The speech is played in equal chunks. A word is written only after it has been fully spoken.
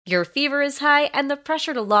Your fever is high and the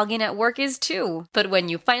pressure to log in at work is too. But when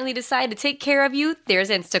you finally decide to take care of you, there's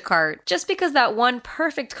Instacart. Just because that one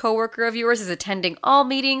perfect coworker of yours is attending all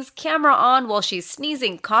meetings, camera on while she's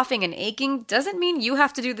sneezing, coughing, and aching, doesn't mean you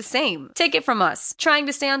have to do the same. Take it from us. Trying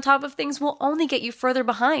to stay on top of things will only get you further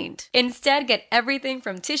behind. Instead, get everything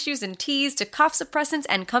from tissues and teas to cough suppressants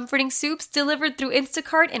and comforting soups delivered through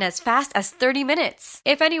Instacart in as fast as 30 minutes.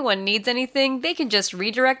 If anyone needs anything, they can just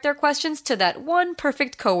redirect their questions to that one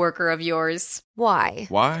perfect coworker of yours. Why?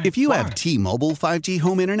 Why? If you have T-Mobile 5G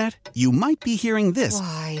home internet, you might be hearing this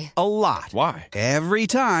Why? a lot. Why? Every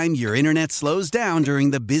time your internet slows down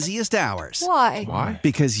during the busiest hours. Why? Why?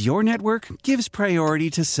 Because your network gives priority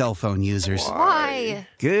to cell phone users. Why?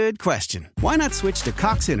 Good question. Why not switch to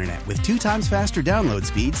Cox Internet with 2 times faster download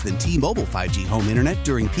speeds than T-Mobile 5G home internet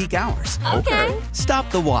during peak hours? Okay. Stop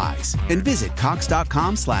the whys and visit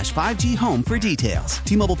cox.com/5G home for details.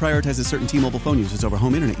 T-Mobile prioritizes certain T-Mobile phone users over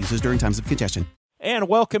home internet users during times of congestion. And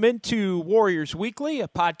welcome into Warriors Weekly, a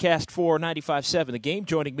podcast for 95.7 The Game.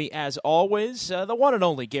 Joining me, as always, the one and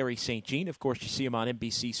only Garry St. Of course, you see him on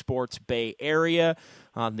NBC Sports Bay Area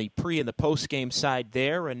on the pre- and the post-game side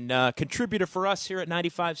there, and contributor for us here at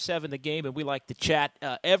 95.7 The Game, and we like to chat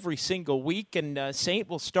every single week. And St.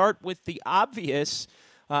 will start with the obvious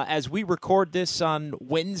as we record this on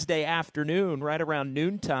Wednesday afternoon, right around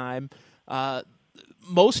noontime.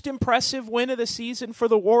 Most impressive win of the season for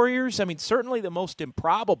the Warriors? I mean, certainly the most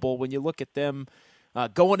improbable when you look at them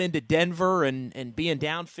going into Denver and being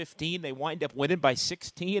down 15. They wind up winning by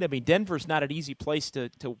 16. I mean, Denver's not an easy place to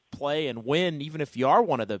play and win, even if you are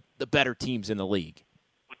one of the better teams in the league.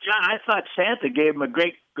 Well, John, I thought Santa gave them a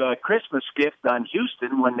great Christmas gift on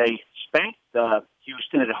Houston when they spanked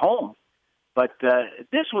Houston at home. But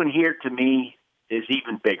this one here, to me, is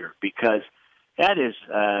even bigger because that is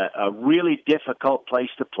a really difficult place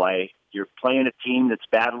to play. You're playing a team that's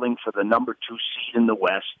battling for the number 2 seed in the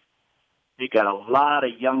West. They got a lot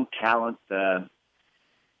of young talent, and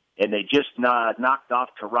they just knocked off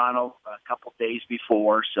Toronto a couple days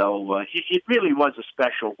before. So it really was a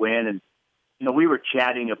special win. And, you know, we were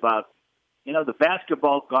chatting about, you know, the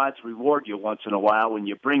basketball gods reward you once in a while when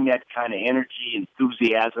you bring that kind of energy,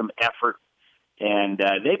 enthusiasm, effort. And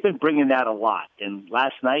they've been bringing that a lot. And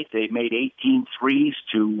last night they made 18 threes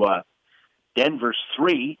to Denver's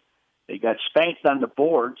 3. They got spanked on the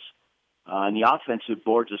boards, on the offensive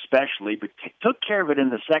boards especially, but took care of it in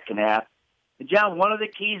the second half. And, John, one of the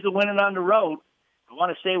keys to winning on the road, I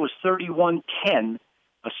want to say, was 31-10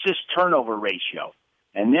 assist-turnover ratio.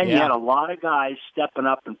 And then you had a lot of guys stepping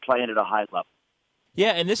up and playing at a high level.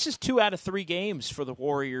 Yeah, and this is 2 out of 3 games for the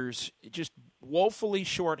Warriors, just woefully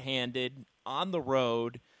shorthanded on the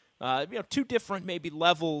road. 2 different maybe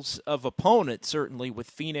levels of opponent, certainly with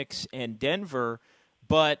Phoenix and Denver,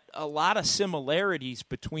 but a lot of similarities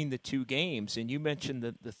between the 2 games. And you mentioned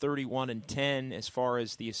the 31-10 as far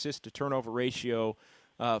as the assist-to-turnover ratio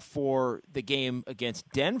for the game against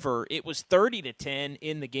Denver. It was 30-10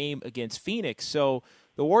 in the game against Phoenix. So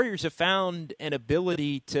the Warriors have found an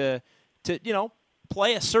ability to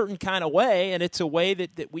play a certain kind of way, and it's a way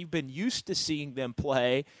that we've been used to seeing them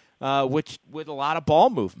play, which with a lot of ball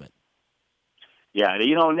movement. Yeah,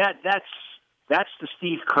 and that's the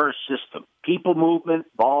Steve Kerr system. People movement,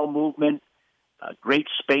 ball movement, great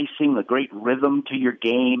spacing, a great rhythm to your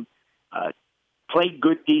game. Play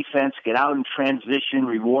good defense, get out in transition,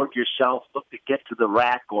 reward yourself, look to get to the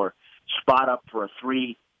rack or spot up for a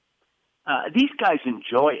 3. These guys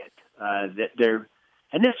enjoy it.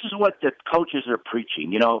 And this is what the coaches are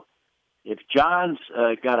preaching. You know, if John's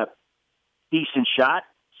got a decent shot,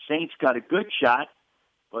 Saint's got a good shot,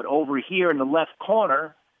 but over here in the left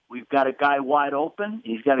corner, we've got a guy wide open.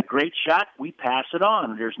 He's got a great shot. We pass it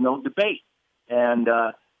on. There's no debate. And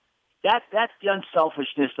that's the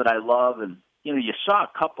unselfishness that I love. And, you know, you saw a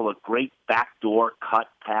couple of great backdoor cut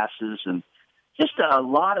passes and just a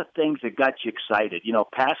lot of things that got you excited. You know,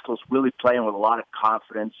 Paschall's really playing with a lot of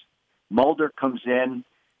confidence. Mulder comes in,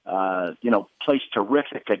 plays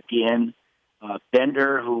terrific again.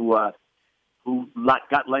 Bender, who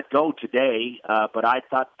got let go today, but I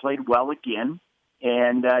thought played well again.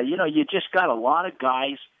 And, you just got a lot of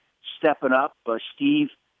guys stepping up. Steve,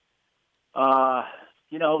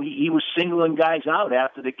 he was singling guys out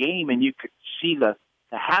after the game, and you could see the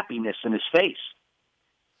happiness in his face.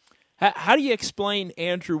 How do you explain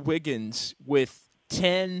Andrew Wiggins with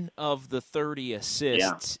 10 of the 30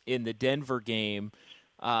 assists in the Denver game?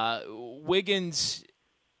 Wiggins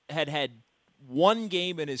had one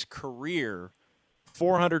game in his career,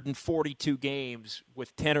 442 games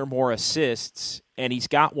with 10 or more assists, and he's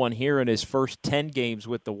got one here in his first 10 games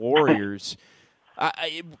with the Warriors.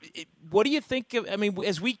 What do you think of, I mean,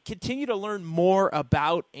 as we continue to learn more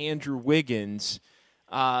about Andrew Wiggins,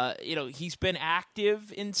 he's been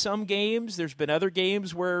active in some games. There's been other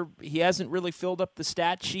games where he hasn't really filled up the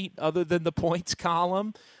stat sheet other than the points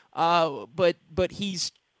column. But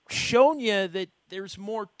he's shown you that there's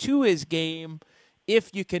more to his game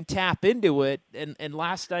if you can tap into it. And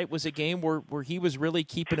last night was a game where he was really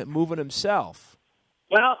keeping it moving himself.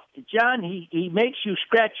 Well, John, he makes you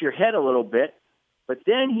scratch your head a little bit. But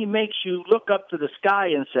then he makes you look up to the sky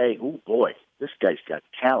and say, oh, boy, this guy's got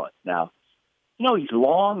talent. Now, he's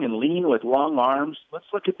long and lean with long arms. Let's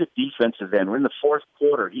look at the defensive end. We're in the fourth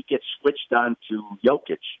quarter. He gets switched on to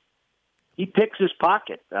Jokic. He picks his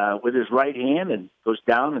pocket with his right hand and goes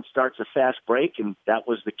down and starts a fast break, and that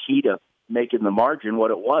was the key to making the margin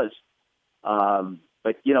what it was.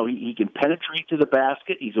 But, he can penetrate to the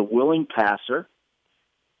basket. He's a willing passer.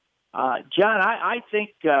 John, I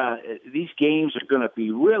think these games are going to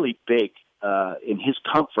be really big in his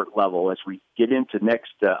comfort level as we get into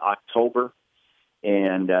next October.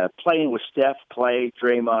 And playing with Steph, Clay,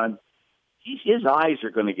 Draymond, his eyes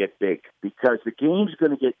are going to get big because the game's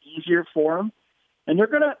going to get easier for him, and they're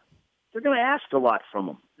going to ask a lot from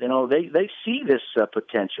him. They see this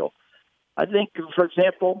potential. I think, for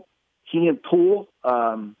example, he and Poole,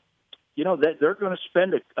 they're going to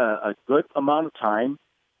spend a good amount of time.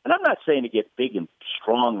 And I'm not saying to get big and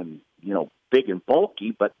strong and, big and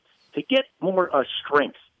bulky, but to get more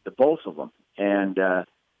strength, the both of them. And,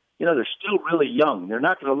 they're still really young. They're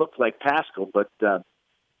not going to look like Paschall, but,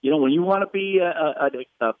 when you want to be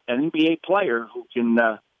an NBA player who can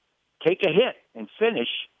take a hit and finish,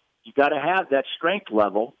 you got to have that strength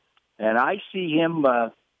level. And I see him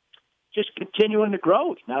just continuing to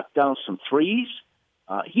grow. He knocked down some threes.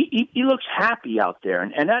 He looks happy out there,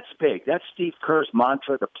 and that's big. That's Steve Kerr's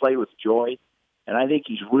mantra, to play with joy, and I think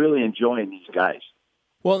he's really enjoying these guys.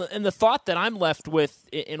 Well, and the thought that I'm left with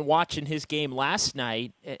in watching his game last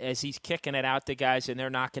night, as he's kicking it out to guys and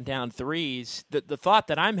they're knocking down threes, the thought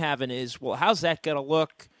that I'm having is, well, how's that going to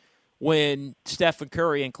look when Stephen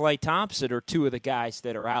Curry and Klay Thompson are two of the guys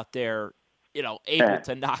that are out there, able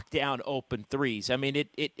to knock down open threes? I mean,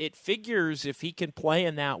 it figures if he can play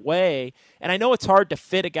in that way. And I know it's hard to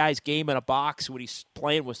fit a guy's game in a box when he's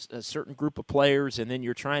playing with a certain group of players, and then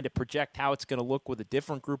you're trying to project how it's going to look with a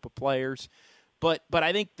different group of players. But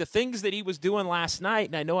I think the things that he was doing last night,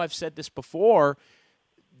 and I know I've said this before,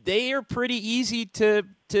 they are pretty easy to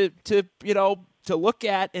look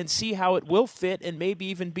at and see how it will fit and maybe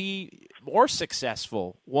even be more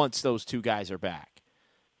successful once those two guys are back.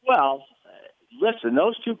 Well, listen,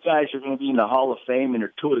 those two guys are going to be in the Hall of Fame and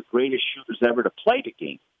are two of the greatest shooters ever to play the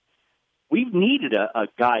game. We've needed a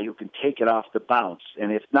guy who can take it off the bounce,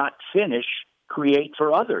 and if not finish, create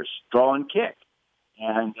for others, draw and kick.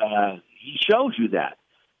 And he shows you that.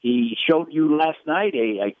 He showed you last night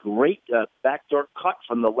a great backdoor cut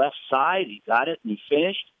from the left side. He got it and he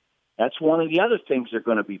finished. That's one of the other things they're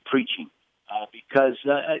going to be preaching because,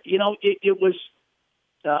 it was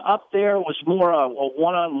up there was more a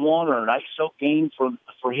one-on-one or an ISO game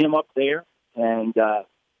for him up there. And,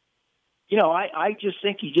 I just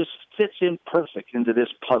think he just fits in perfect into this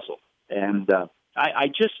puzzle. And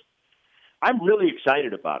I'm really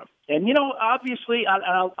excited about him. And, obviously,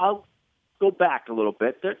 I'll go back a little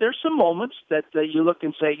bit. There's some moments that you look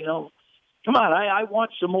and say, come on, I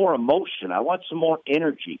want some more emotion. I want some more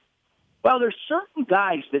energy. Well, there's certain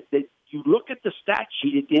guys that you look at the stat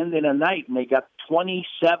sheet at the end of the night, and they got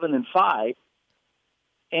 27 and 5,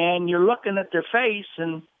 and you're looking at their face,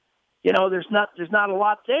 and, there's not a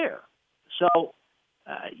lot there. So,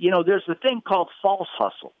 there's a thing called false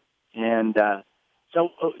hustle. And so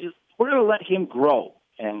we're going to let him grow.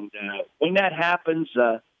 And when that happens,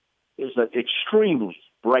 there's an extremely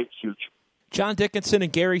bright future. John Dickinson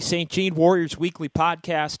and Garry St. Warriors Weekly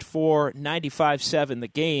podcast for 95.7 The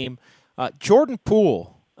Game. Jordan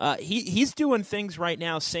Poole, he's doing things right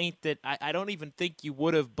now, Saint, that I don't even think you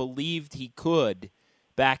would have believed he could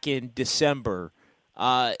back in December.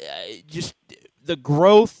 Just the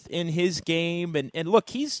growth in his game. And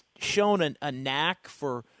look, he's shown a knack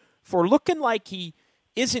for looking like he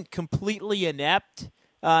isn't completely inept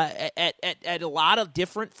at a lot of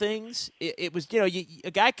different things. It was,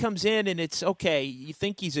 a guy comes in and it's okay. You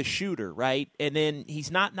think he's a shooter, right? And then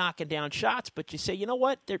he's not knocking down shots, but you say, you know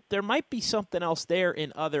what? There might be something else there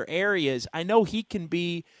in other areas. I know he can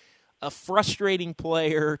be a frustrating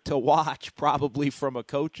player to watch, probably from a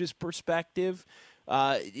coach's perspective.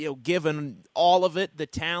 Given all of it, the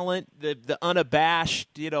talent, the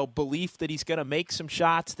unabashed, belief that he's going to make some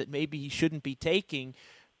shots that maybe he shouldn't be taking.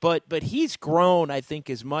 but he's grown, I think,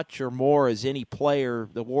 as much or more as any player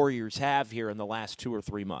the Warriors have here in the last 2 or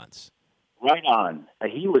 3 months. Right on.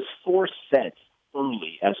 He was force fed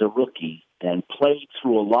early as a rookie and played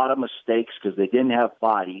through a lot of mistakes because they didn't have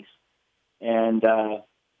bodies. And,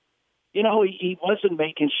 he wasn't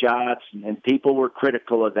making shots, and people were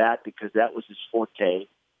critical of that because that was his forte.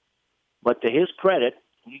 But to his credit,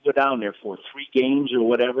 you go down there for 3 games or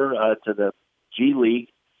whatever to the G League,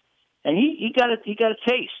 and he got a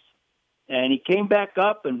taste. And he came back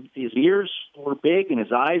up, and his ears were big, and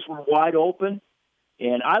his eyes were wide open.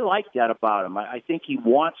 And I like that about him. I think he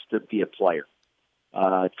wants to be a player.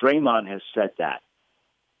 Draymond has said that.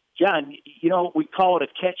 John, we call it a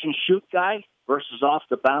catch-and-shoot guy versus off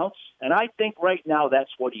the bounce, and I think right now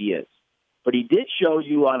that's what he is. But he did show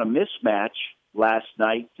you on a mismatch last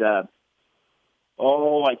night.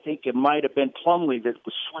 I think it might have been Plumlee that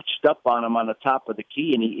was switched up on him on the top of the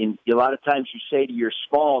key, and a lot of times you say to your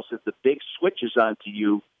smalls, if the big switches onto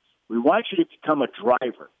you, we want you to become a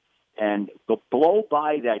driver and blow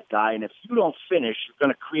by that guy, and if you don't finish, you're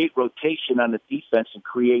going to create rotation on the defense and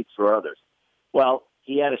create for others. Well,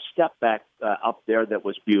 he had a step back up there that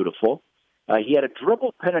was beautiful. He had a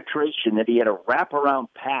dribble penetration that he had a wraparound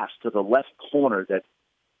pass to the left corner that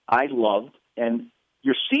I loved. And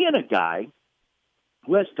you're seeing a guy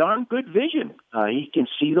who has darn good vision. He can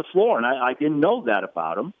see the floor, and I didn't know that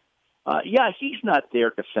about him. He's not there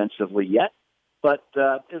defensively yet, but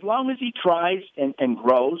as long as he tries and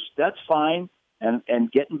grows, that's fine.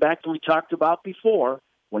 And getting back to what we talked about before,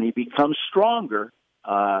 when he becomes stronger,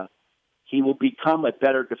 he will become a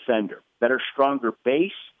better defender, better, stronger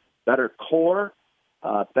base, better core,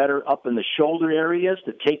 better up in the shoulder areas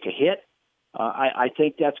to take a hit. I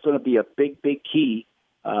think that's going to be a big, big key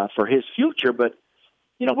for his future. But,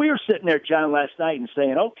 we were sitting there, John, last night and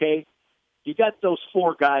saying, okay, you got those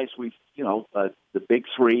 4 guys, the big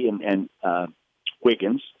 3 and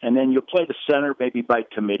Wiggins, and then you'll play the center maybe by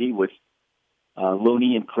committee with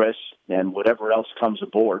Looney and Chris and whatever else comes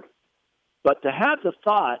aboard. But to have the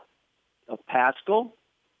thought of Paschall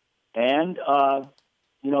and,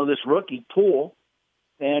 this rookie Poole,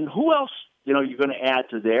 and who else, you're going to add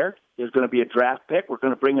to there? There's going to be a draft pick. We're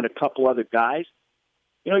going to bring in a couple other guys.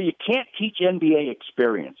 You can't teach NBA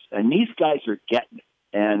experience, and these guys are getting it.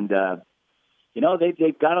 And,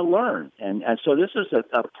 they've got to learn. And so this is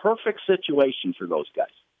a perfect situation for those guys.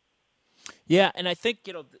 Yeah, and I think,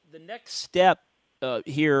 the next step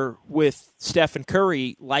here with Stephen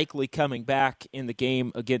Curry likely coming back in the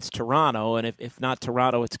game against Toronto, and if not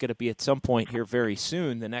Toronto, it's going to be at some point here very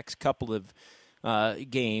soon, the next couple of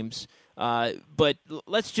games. But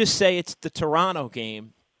let's just say it's the Toronto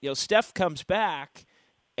game. Steph comes back,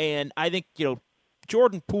 and I think,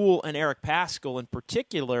 Jordan Poole and Eric Paschall in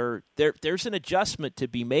particular, there's an adjustment to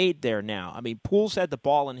be made there now. I mean, Poole's had the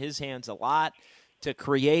ball in his hands a lot to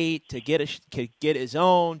create, to get his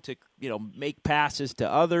own, to make passes to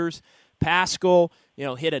others. Paschall,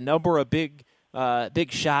 hit a number of big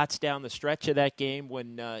shots down the stretch of that game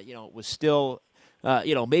when it was still.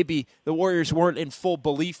 Maybe the Warriors weren't in full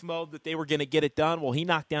belief mode that they were going to get it done. Well, he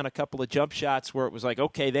knocked down a couple of jump shots where it was like,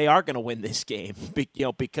 okay, they are going to win this game,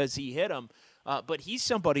 because he hit them. But he's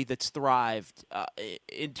somebody that's thrived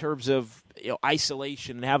in terms of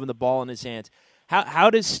isolation and having the ball in his hands.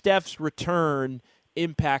 How does Steph's return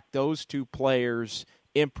impact those 2 players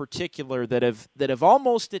in particular that have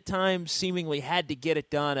almost at times seemingly had to get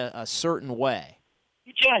it done a certain way?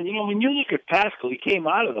 John, when you look at Paschall, he came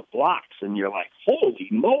out of the blocks, and you're like, holy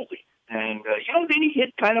moly. And, then he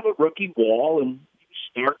hit kind of a rookie wall, and he was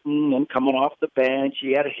starting and coming off the bench.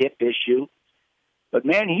 He had a hip issue. But,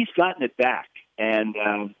 man, he's gotten it back. And,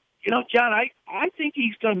 John, I think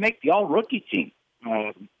he's going to make the all-rookie team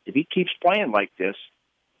if he keeps playing like this.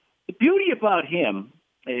 The beauty about him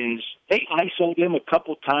is they ISO'd him a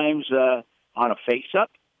couple times on a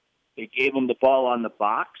face-up. They gave him the ball on the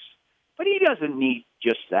box. But he doesn't need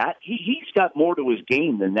just that. He's got more to his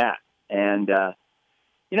game than that. And,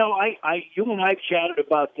 you and I have chatted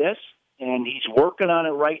about this, and he's working on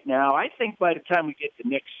it right now. I think by the time we get to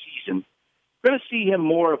next season, we're going to see him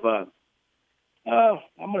more of a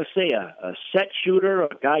set shooter, a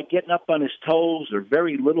guy getting up on his toes or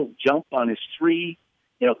very little jump on his 3,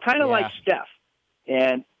 kind of like Steph.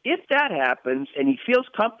 And if that happens and he feels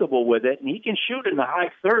comfortable with it and he can shoot in the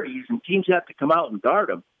high 30s and teams have to come out and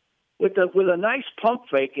guard him, with a nice pump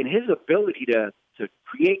fake and his ability to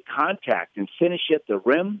create contact and finish at the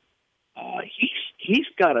rim, he's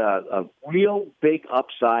got a real big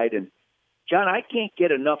upside. And, John, I can't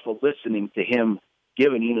get enough of listening to him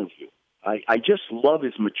give an interview. I just love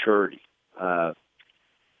his maturity.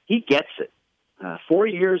 He gets it. 4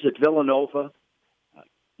 years at Villanova,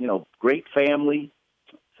 great family.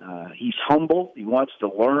 He's humble. He wants to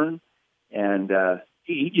learn, and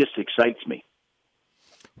he just excites me.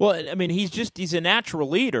 Well, I mean, he's a natural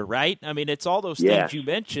leader, right? I mean, it's all those things you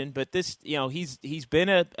mentioned, but this, he's been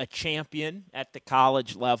a champion at the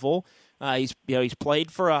college level. He's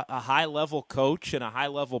played for a high level coach and a high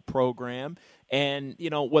level program, and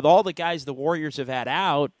with all the guys the Warriors have had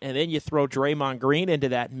out, and then you throw Draymond Green into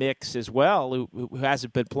that mix as well, who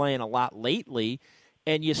hasn't been playing a lot lately,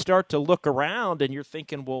 and you start to look around and you're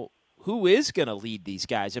thinking, well, who is going to lead these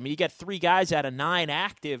guys? I mean, you got 3 guys out of 9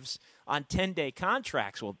 actives on 10-day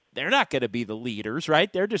contracts. Well, they're not going to be the leaders,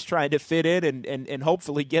 right? They're just trying to fit in and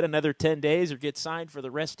hopefully get another 10 days or get signed for the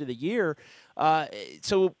rest of the year.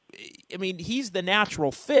 So, I mean, he's the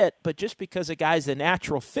natural fit, but just because a guy's the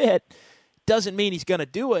natural fit doesn't mean he's going to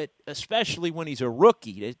do it, especially when he's a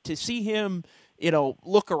rookie. To see him,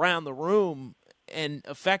 look around the room and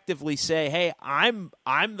effectively say, hey, I'm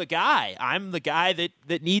the guy. I'm the guy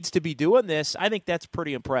that needs to be doing this. I think that's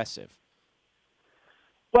pretty impressive.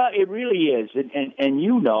 Well, it really is. And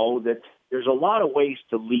that there's a lot of ways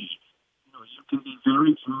to lead. You can be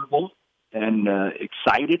very verbal and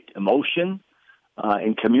excited, emotion,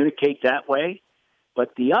 and communicate that way.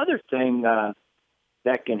 But the other thing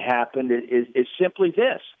that can happen is simply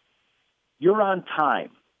this. You're on time.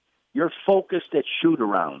 You're focused at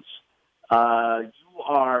shoot-arounds. You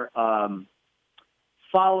are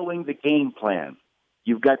following the game plan.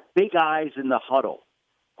 You've got big eyes in the huddle.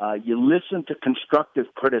 You listen to constructive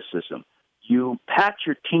criticism. You pat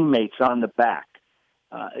your teammates on the back.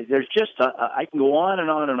 There's just I can go on and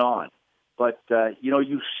on and on, but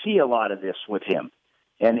you see a lot of this with him,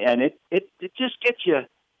 and it just gets you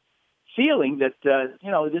feeling that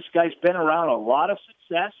this guy's been around a lot of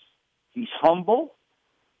success. He's humble,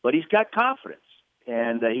 but he's got confidence.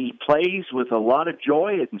 And he plays with a lot of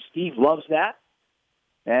joy, and Steve loves that.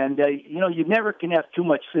 And, you never can have too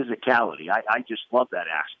much physicality. I just love that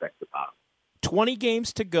aspect about him. 20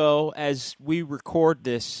 games to go as we record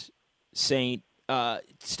this, Saint.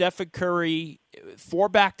 Stephen Curry, 4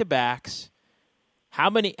 back-to-backs.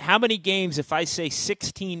 How many games, if I say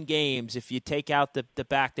 16 games, if you take out the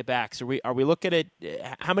back-to-backs, are we looking at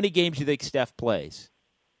how many games do you think Steph plays?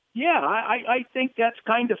 Yeah, I think that's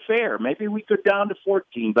kind of fair. Maybe we go down to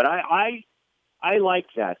 14, but I like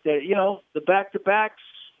that. The back-to-backs,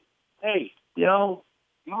 hey, sit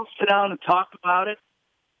down and talk about it.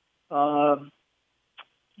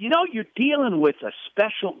 You're dealing with a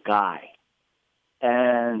special guy,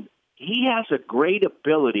 and he has a great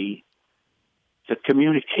ability to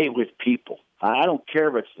communicate with people. I don't care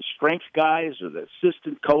if it's the strength guys or the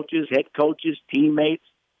assistant coaches, head coaches, teammates.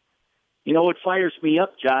 What fires me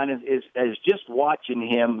up, John, is just watching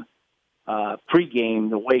him pregame,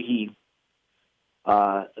 the way he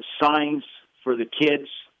signs for the kids.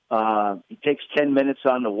 He takes 10 minutes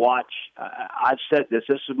on the watch. I've said this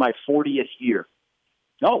is my 40th year.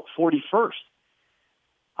 No, 41st.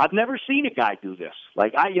 I've never seen a guy do this.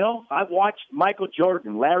 I've watched Michael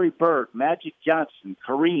Jordan, Larry Bird, Magic Johnson,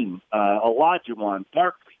 Kareem, Olajuwon,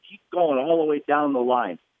 Barkley, keep going all the way down the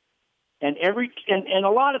line. And a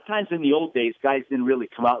lot of times in the old days, guys didn't really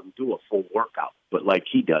come out and do a full workout, but like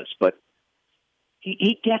he does. But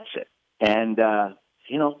he gets it. And,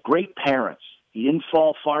 great parents. He didn't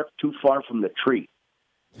fall too far from the tree.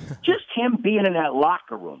 Just him being in that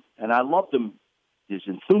locker room. And I loved his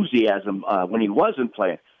enthusiasm when he wasn't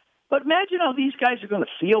playing. But imagine how these guys are going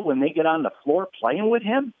to feel when they get on the floor playing with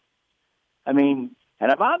him. I mean,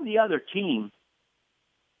 and if I'm the other team,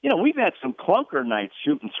 we've had some clunker nights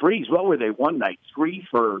shooting threes. What were they one night? 3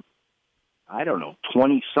 for,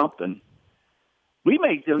 20-something. We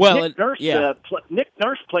made Nick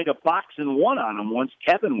Nurse played a box and 1 on him once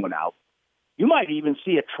Kevin went out. You might even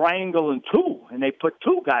see a triangle and 2, and they put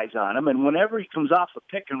 2 guys on him. And whenever he comes off a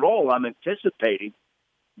pick and roll, I'm anticipating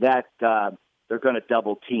that they're going to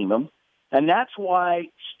double team him. And that's why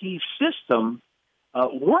Steve's system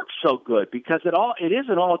works so good, because it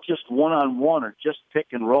isn't all just one-on-one or just pick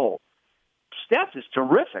and roll. Steph is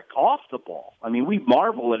terrific off the ball. I mean, we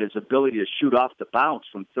marvel at his ability to shoot off the bounce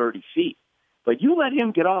from 30 feet. But you let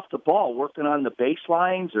him get off the ball working on the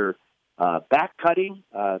baselines or back cutting,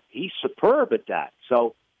 he's superb at that.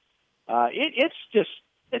 So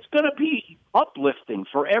it's going to be uplifting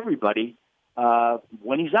for everybody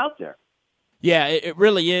when he's out there. Yeah, it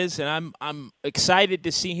really is, and I'm excited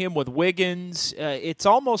to see him with Wiggins. It's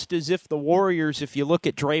almost as if the Warriors, if you look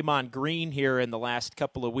at Draymond Green here in the last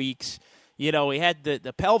couple of weeks, he had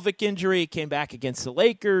the pelvic injury, came back against the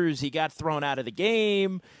Lakers, he got thrown out of the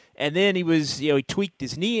game, and then he tweaked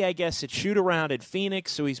his knee, I guess, at shoot-around in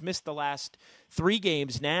Phoenix, so he's missed the last 3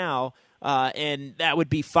 games now. and that would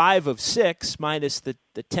be 5 of 6 minus the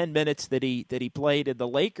 10 minutes that he played in the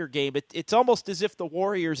Laker game. It's almost as if the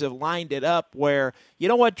Warriors have lined it up where, you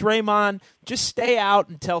know what, Draymond, just stay out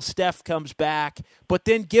until Steph comes back, but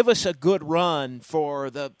then give us a good run for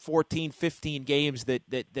the 14, 15 games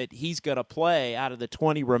that he's going to play out of the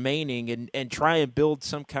 20 remaining, and try and build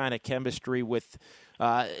some kind of chemistry with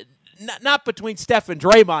not between Steph and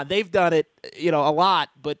Draymond. They've done it, a lot,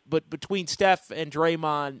 but between Steph and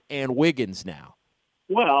Draymond and Wiggins now.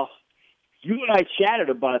 Well, you and I chatted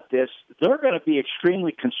about this. They're going to be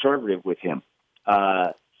extremely conservative with him.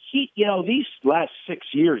 These last 6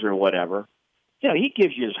 years or whatever, he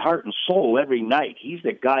gives you his heart and soul every night. He's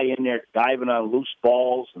the guy in there diving on loose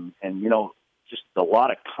balls and just a lot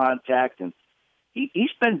of contact. And he's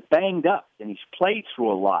been banged up, and he's played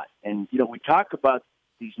through a lot. And, we talk about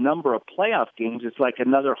these number of playoff games. It's like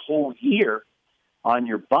another whole year on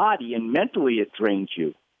your body, and mentally it drains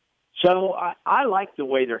you. So I like the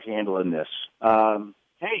way they're handling this.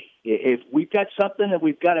 Hey, if we've got something that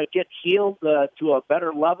we've got to get healed to a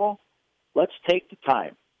better level, let's take the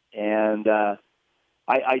time. And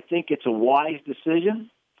I think it's a wise decision.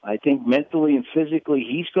 I think mentally and physically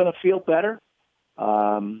he's going to feel better.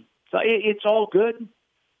 So it's all good.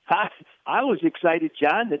 I was excited,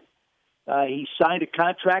 John, that he signed a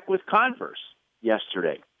contract with Converse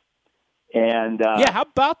yesterday. And how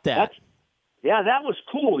about that? That was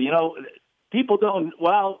cool. People don't.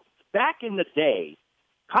 Well, back in the day,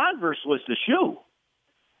 Converse was the shoe,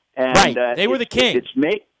 and right. They were the king.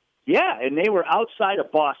 And they were outside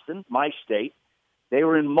of Boston, my state. They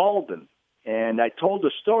were in Malden, and I told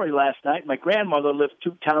a story last night. My grandmother lived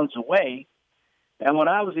 2 towns away, and when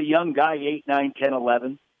I was a young guy, 8, 9, 10,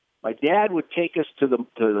 11, my dad would take us to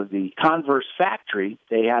the Converse factory.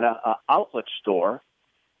 They had a outlet store.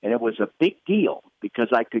 And it was a big deal because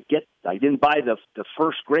I didn't buy the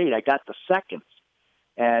first grade. I got the seconds.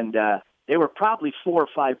 And they were probably $4 or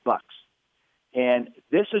 $5. And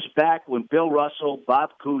this is back when Bill Russell,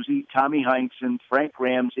 Bob Cousy, Tommy Heinsohn, Frank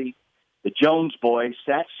Ramsey, the Jones boys,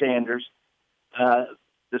 Sat Sanders,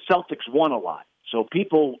 the Celtics won a lot. So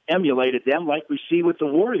people emulated them like we see with the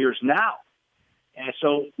Warriors now. And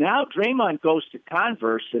so now Draymond goes to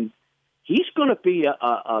Converse, and he's going to be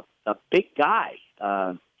a big guy.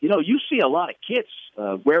 You see a lot of kids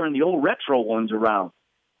wearing the old retro ones around.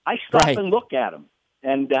 I stop and look at them,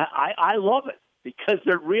 and I love it because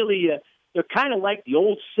they're really they're kind of like the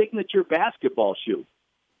old signature basketball shoe.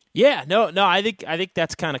 Yeah, no, I think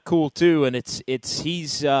that's kind of cool too, and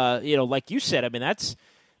he's like you said. I mean,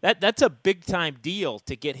 that's a big time deal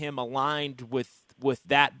to get him aligned with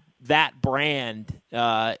that brand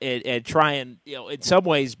and try and in some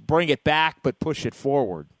ways bring it back but push it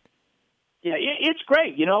forward. Yeah, it's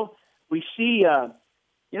great. We see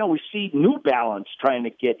New Balance trying to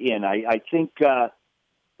get in. I think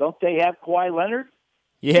don't they have Kawhi Leonard?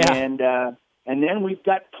 Yeah, and then we've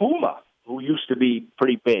got Puma, who used to be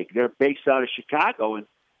pretty big. They're based out of Chicago, and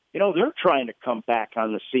they're trying to come back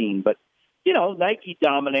on the scene. But Nike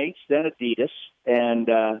dominates, then Adidas, and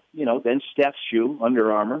then Steph's shoe,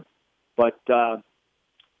 Under Armour. But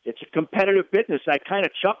it's a competitive business. I kind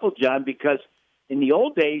of chuckled, John, because in the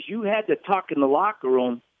old days, you had to talk in the locker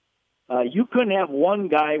room. You couldn't have one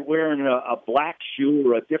guy wearing a black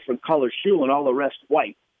shoe or a different color shoe and all the rest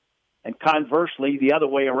white. And conversely, the other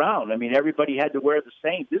way around. I mean, everybody had to wear the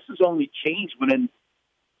same. This has only changed within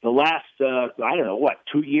the last,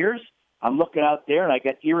 2 years. I'm looking out there, and I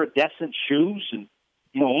got iridescent shoes and,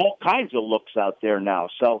 all kinds of looks out there now.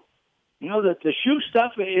 So, the shoe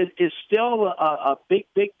stuff is still a big,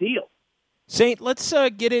 big deal. Saint, let's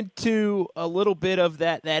get into a little bit of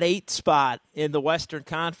that 8 spot in the Western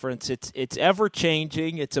Conference. It's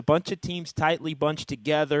ever-changing. It's a bunch of teams tightly bunched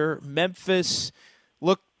together. Memphis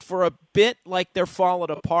looked for a bit like they're falling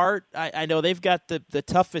apart. I know they've got the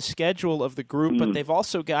toughest schedule of the group, but they've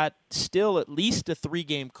also got still at least a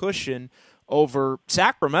 3-game cushion over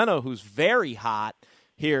Sacramento, who's very hot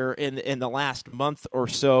here in the last month or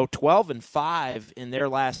so, 12-5 in their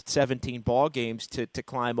last 17 ball games to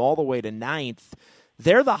climb all the way to 9th.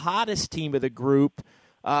 They're the hottest team of the group.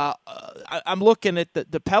 I'm looking at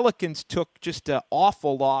the Pelicans took just an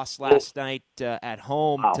awful loss last night at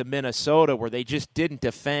home to Minnesota, where they just didn't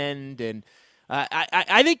defend. And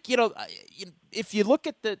I think, if you look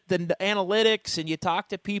at the analytics and you talk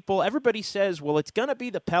to people, everybody says, well, it's going to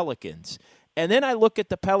be the Pelicans. And then I look at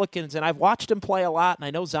the Pelicans, and I've watched them play a lot, and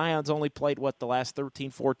I know Zion's only played, the last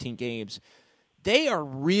 13, 14 games. They are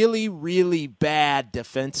really, really bad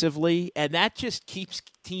defensively, and that just keeps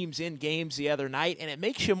teams in games the other night, and it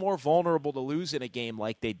makes you more vulnerable to lose in a game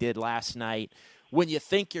like they did last night when you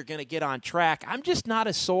think you're going to get on track. I'm just not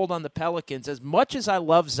as sold on the Pelicans. As much as I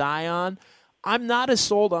love Zion, I'm not as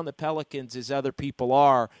sold on the Pelicans as other people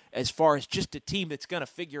are as far as just a team that's going to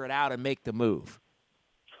figure it out and make the move.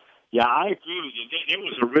 Yeah, I agree with you. There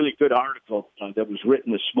was a really good article that was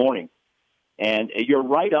written this morning, and you're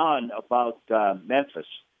right on about Memphis.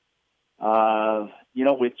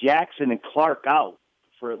 With Jackson and Clark out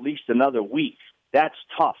for at least another week, that's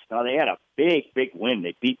tough. Now, they had a big, big win.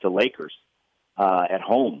 They beat the Lakers at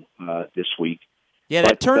home this week. Yeah,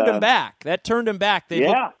 that turned them back.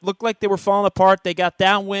 They looked like they were falling apart. They got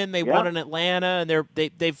that win. They won in Atlanta, and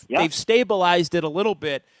they've stabilized it a little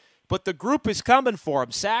bit. But the group is coming for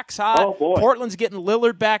them. Sack's hot. Oh, boy. Portland's getting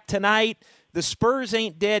Lillard back tonight. The Spurs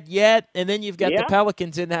ain't dead yet, and then you've got the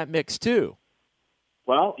Pelicans in that mix too.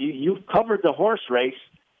 Well, you've covered the horse race.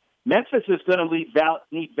 Memphis is going to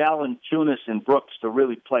need Valanciunas and Brooks to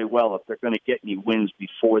really play well if they're going to get any wins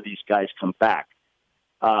before these guys come back.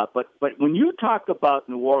 But when you talk about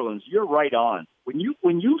New Orleans, you're right on. When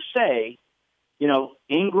you say,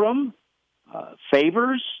 Ingram,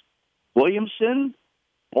 Favors, Williamson,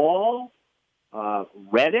 Ball,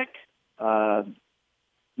 Redick,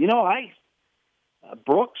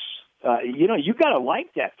 Brooks, you got to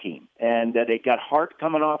like that team. And they got Hart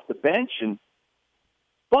coming off the bench,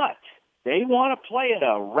 but they want to play at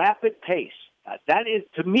a rapid pace. That is,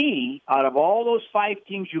 to me, out of all those 5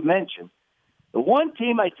 teams you mentioned, the one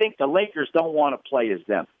team I think the Lakers don't want to play is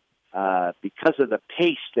them because of the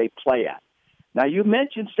pace they play at. Now, you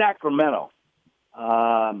mentioned Sacramento.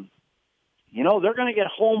 They're going to get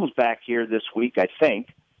Holmes back here this week, I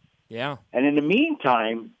think. Yeah. And in the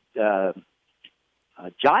meantime, Giles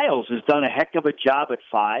has done a heck of a job at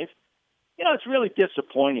 5. It's really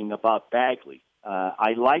disappointing about Bagley.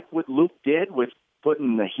 I like what Luke did with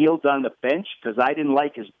putting the Hield on the bench because I didn't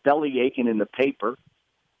like his belly aching in the paper.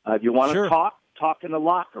 If you want to talk in the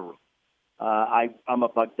locker room. I'm a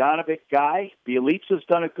Bogdanovic guy. Bielitsa's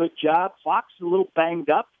done a good job. Fox is a little banged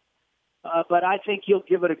up. But I think he'll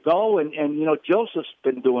give it a go, and Joseph's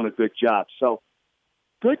been doing a good job. So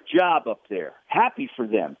good job up there. Happy for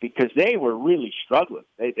them because they were really struggling.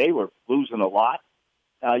 They were losing a lot.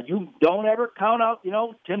 You don't ever count out,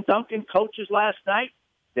 Tim Duncan coaches last night.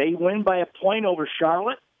 They win by a point over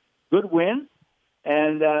Charlotte. Good win.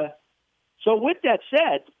 And so with that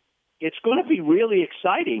said, it's going to be really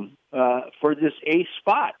exciting for this eighth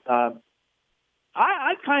spot.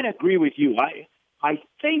 I kind of agree with you. I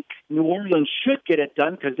think New Orleans should get it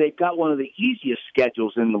done because they've got one of the easiest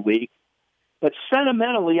schedules in the league. But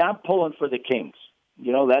sentimentally, I'm pulling for the Kings.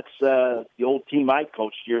 That's the old team I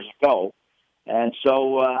coached years ago. And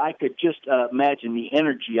so I could just imagine the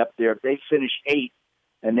energy up there. If they finish 8th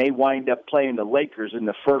and they wind up playing the Lakers in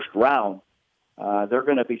the first round, they're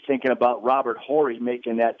going to be thinking about Robert Horry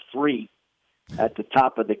making that 3 at the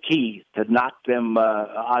top of the key to knock them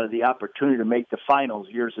out of the opportunity to make the finals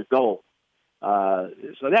years ago.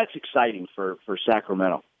 So that's exciting for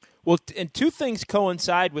Sacramento. Well, and 2 things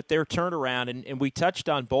coincide with their turnaround, and we touched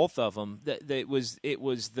on both of them. It was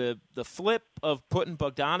the flip of putting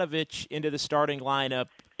Bogdanovic into the starting lineup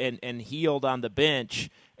and Hield on the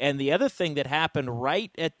bench, and the other thing that happened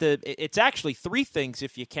right at it's actually 3 things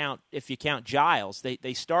if you count Giles.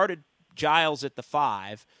 They started Giles at the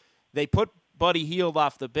 5, they put Buddy Hield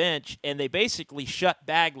off the bench, and they basically shut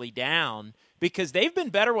Bagley down because they've been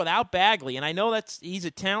better without Bagley, and I know he's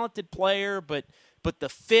a talented player, but the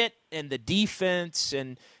fit and the defense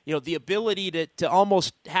and the ability to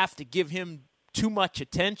almost have to give him too much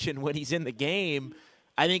attention when he's in the game,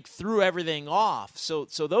 I think threw everything off. So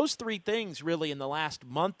those 3 things really in the last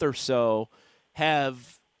month or so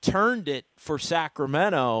have turned it for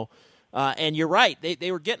Sacramento. And you're right,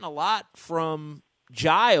 they were getting a lot from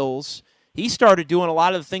Giles. He started doing a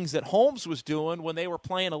lot of the things that Holmes was doing when they were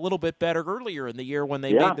playing a little bit better earlier in the year when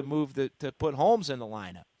they made the move to put Holmes in the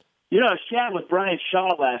lineup. I was chatting with Brian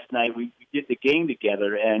Shaw last night. We did the game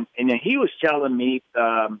together, and he was telling me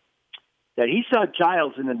that he saw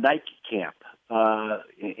Giles in the Nike camp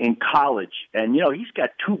in college, and, he's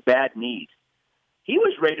got 2 bad knees. He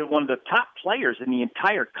was rated one of the top players in the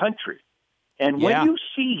entire country. And when you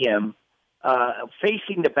see him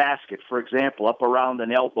facing the basket, for example, up around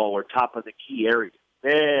an elbow or top of the key area,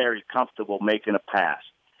 very comfortable making a pass,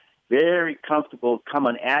 very comfortable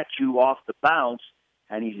coming at you off the bounce,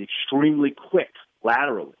 and he's extremely quick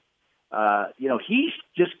laterally. He's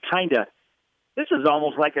just this is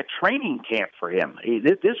almost like a training camp for him.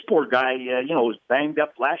 This poor guy, was banged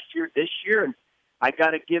up last year, this year, and I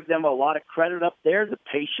got to give them a lot of credit up there, the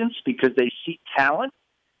patience, because they see talent,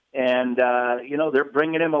 and, they're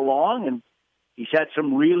bringing him along, and he's had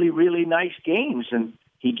some really, really nice games. And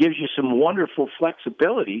he gives you some wonderful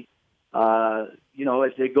flexibility, as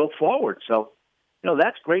they go forward. So,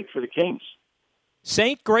 that's great for the Kings.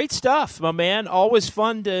 Saint, great stuff, my man. Always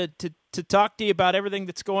fun to talk to you about everything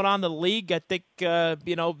that's going on in the league. I think,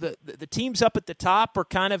 the teams up at the top are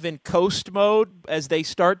kind of in coast mode as they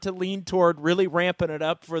start to lean toward really ramping it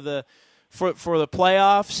up for the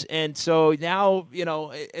playoffs. And so now,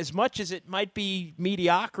 as much as it might be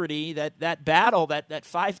mediocrity, that battle, that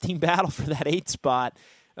 5-team battle for that 8th spot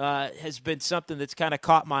has been something that's kind of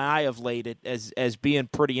caught my eye of late as being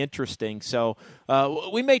pretty interesting. So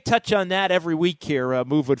we may touch on that every week here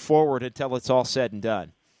moving forward until it's all said and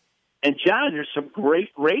done. And, John, there's some great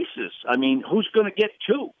races. I mean, who's going to get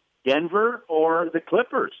 2, Denver or the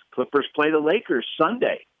Clippers? Clippers play the Lakers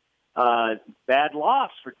Sunday. Bad loss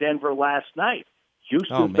for Denver last night.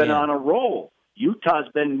 Houston's been on a roll. Utah's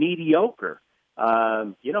been mediocre.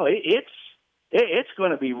 It's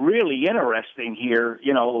going to be really interesting here,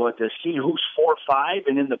 to see who's 4-5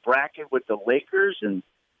 and in the bracket with the Lakers. And,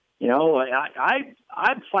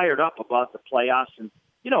 I'm fired up about the playoffs. And,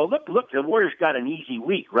 look, the Warriors got an easy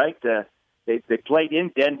week, right? They played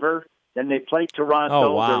in Denver, then they played Toronto.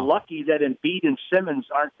 Oh, wow. They're lucky that Embiid and Simmons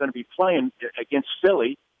aren't going to be playing against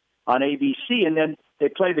Philly on ABC. And then they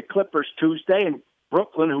play the Clippers Tuesday, and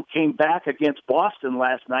Brooklyn, who came back against Boston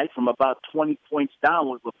last night from about 20 points down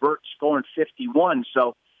with LeVert scoring 51.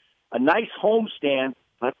 So a nice homestand,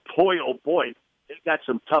 but boy, oh boy, they've got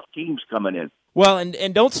some tough teams coming in. Well,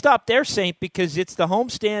 and don't stop there, Saint, because it's the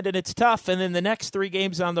homestand and it's tough, and then the next 3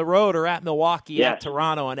 games on the road are at Milwaukee, at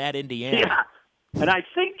Toronto, and at Indiana. Yeah, and I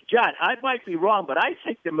think, John, I might be wrong, but I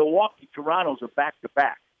think the Milwaukee-Toronto's are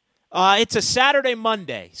back-to-back. It's a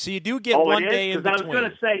Saturday-Monday, so you do get one day in between. I was going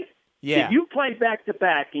to say, yeah. If you play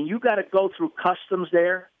back-to-back and you got to go through customs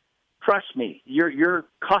there, trust me, you're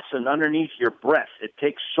cussing underneath your breath. It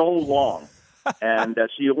takes so long. And so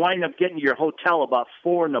you wind up getting to your hotel about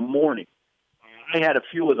 4 in. I had a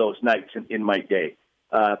few of those nights in my day.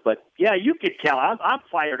 But, yeah, you could tell. I'm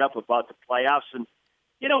fired up about the playoffs. And,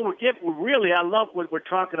 I love what we're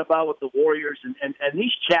talking about with the Warriors. And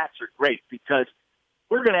these chats are great because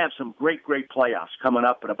we're going to have some great playoffs coming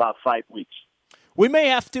up in about 5 weeks. We may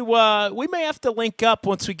have to link up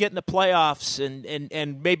once we get in the playoffs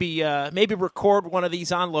and maybe record one of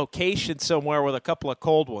these on location somewhere with a couple of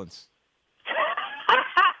cold ones.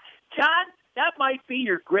 John, that might be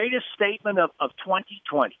your greatest statement of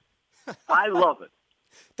 2020. I love it.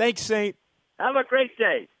 Thanks, Saint. Have a great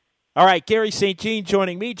day. All right, Garry St. Jean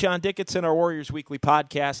joining me, John Dickinson, our Warriors Weekly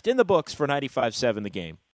podcast, in the books for 95.7 The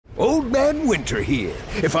Game. Old Man Winter here.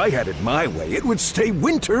 If I had it my way, it would stay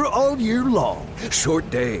winter all year long. Short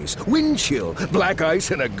days, wind chill, black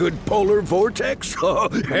ice, and a good polar vortex. Oh,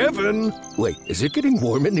 heaven. Wait, is it getting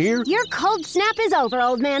warm in here? Your cold snap is over,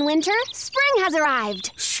 Old Man Winter. Spring has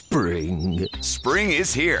arrived. Spring. Spring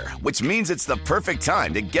is here, which means it's the perfect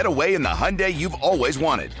time to get away in the Hyundai you've always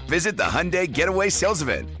wanted. Visit the Hyundai Getaway Sales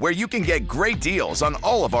Event, where you can get great deals on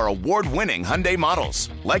all of our award-winning Hyundai models,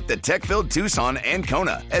 like the tech-filled Tucson and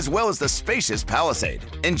Kona, as well as the spacious Palisade.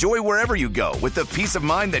 Enjoy wherever you go with the peace of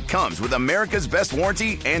mind that comes with America's best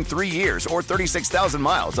warranty and 3 years or 36,000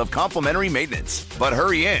 miles of complimentary maintenance. But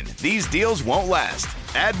hurry in, these deals won't last.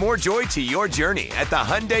 Add more joy to your journey at the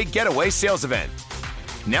Hyundai Getaway Sales Event.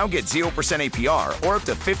 Now get 0% APR or up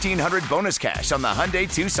to $1,500 bonus cash on the Hyundai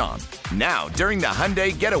Tucson. Now, during the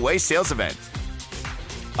Hyundai Getaway Sales Event.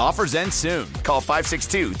 Offers end soon. Call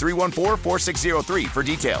 562-314-4603 for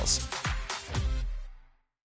details.